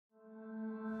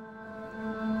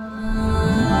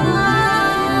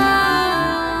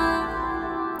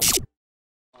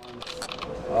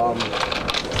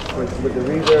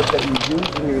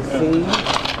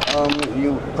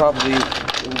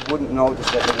notice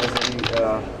that there was anything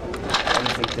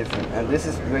different. And this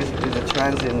is basically the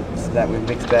transients that we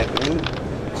mix back in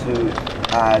to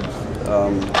add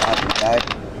them back,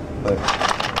 but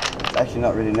it's actually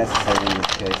not really necessary in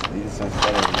this case. These sound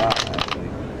better than that, actually.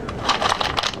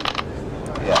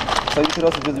 Yeah. So you could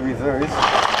also do the reverse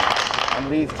and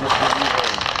leave just the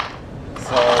reverb.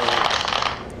 So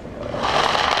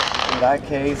in that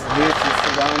case, here's the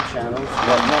surround channels.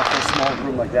 Well, not for a small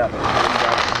room like that, but we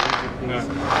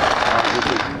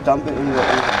could dump it in the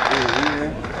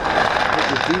rear, put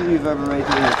the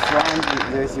de-reverberator in the front,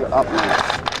 and there's your up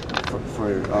mix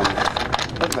for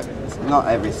not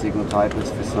every signal type,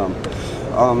 it's for some.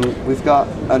 We've got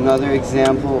another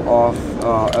example of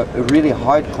a really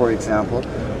hardcore example.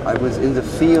 I was in the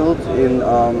field in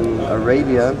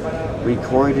Arabia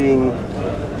recording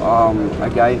a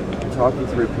guy talking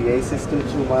through a PA system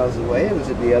 2 miles away. It was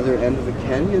at the other end of a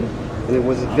canyon, and it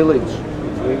was a village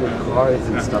with cars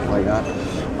and stuff like that.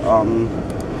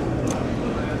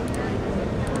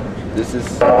 This is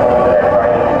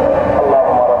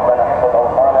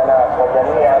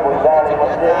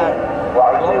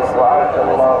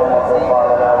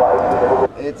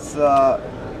it's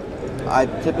I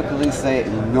typically say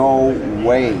no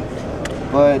way,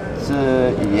 but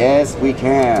yes we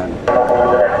can.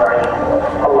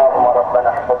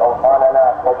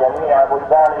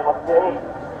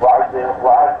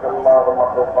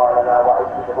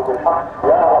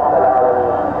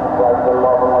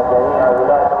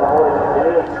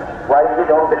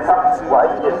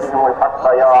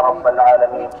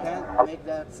 We can't make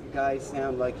that guy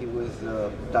sound like he was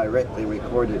directly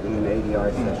recorded in an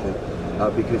ADR session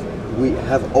because we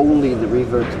have only the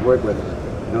reverb to work with.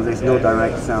 You know, there's no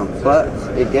direct sound, but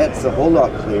it gets a whole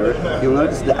lot clearer. You'll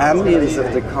notice the ambience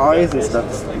of the cars and stuff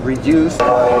is reduced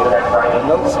by a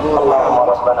noticeable amount.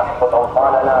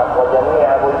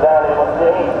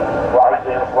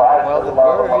 While the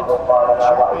bird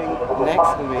chirping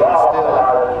next to me is still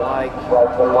like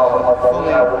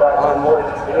fully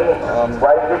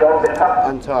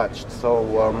untouched. So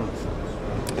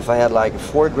if I had like a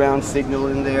foreground signal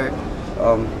in there,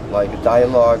 like a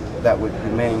dialogue, that would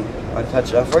remain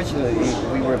untouched. Unfortunately,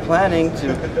 we were planning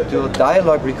to do a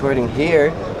dialogue recording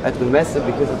here at the Messe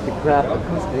because of the crap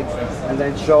acoustics, and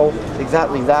then show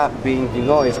exactly that being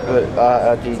denoised, but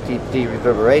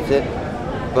de-reverberated.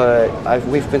 But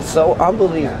we've been so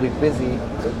unbelievably busy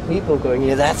with people going,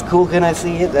 yeah, that's cool, can I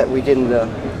see it? That we didn't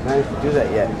manage to do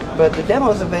that yet. But the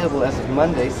demo is available as of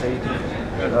Monday, so you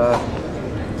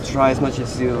can try as much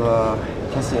as you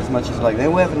test it as much as you like.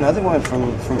 Then we have another one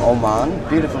from Oman,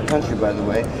 beautiful country by the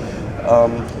way.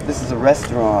 This is a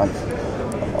restaurant,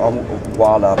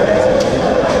 walla basically.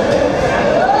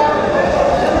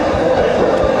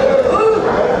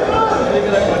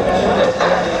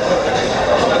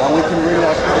 And we can bring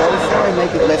that closer and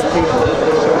make it less people.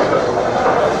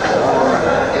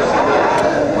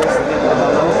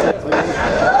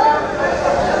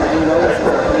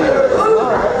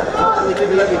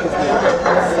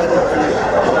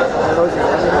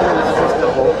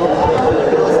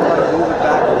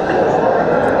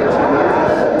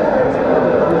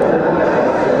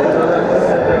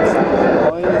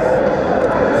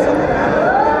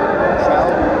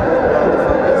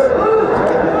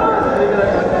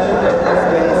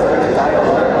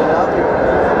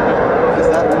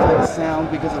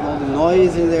 Because of all the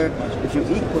noise in there, if you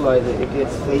equalize it, it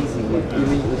gets phasey. You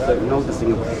immediately start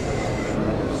noticing it.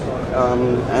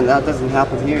 And that doesn't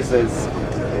happen here, so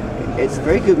it's a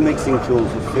very good mixing tool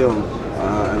for film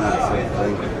and that sort of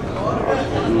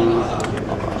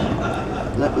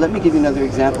thing. Let me give you another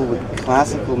example with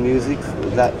classical music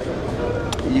that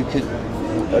you could,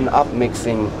 an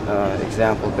up-mixing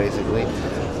example basically.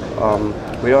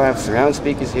 We don't have surround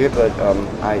speakers here, but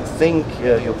I think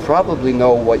you'll probably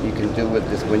know what you can do with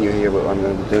this when you hear what I'm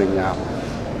going to be doing now.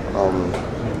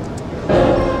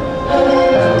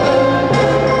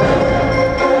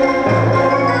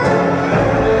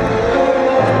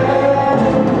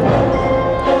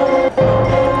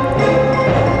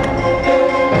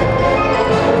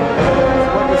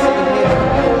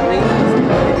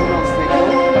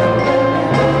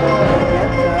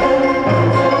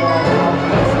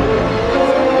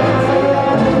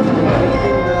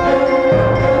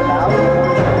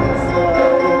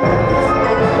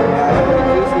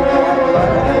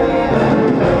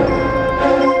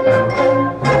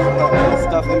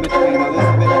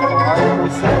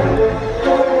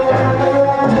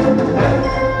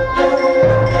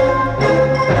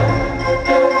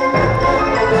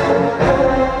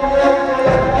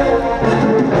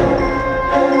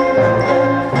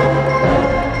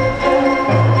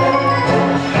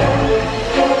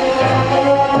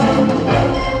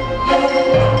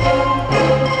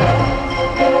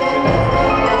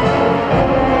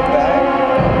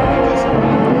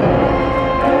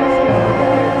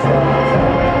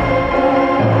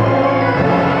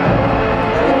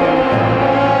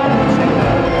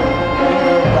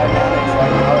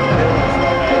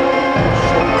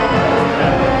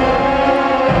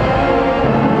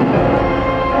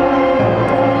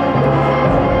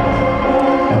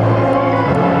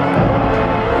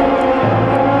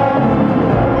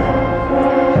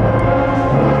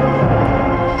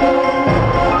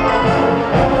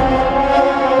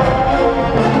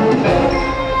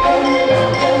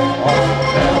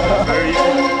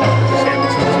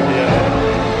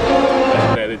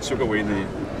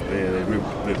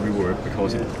 the reverb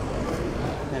because it.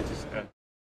 Yeah, just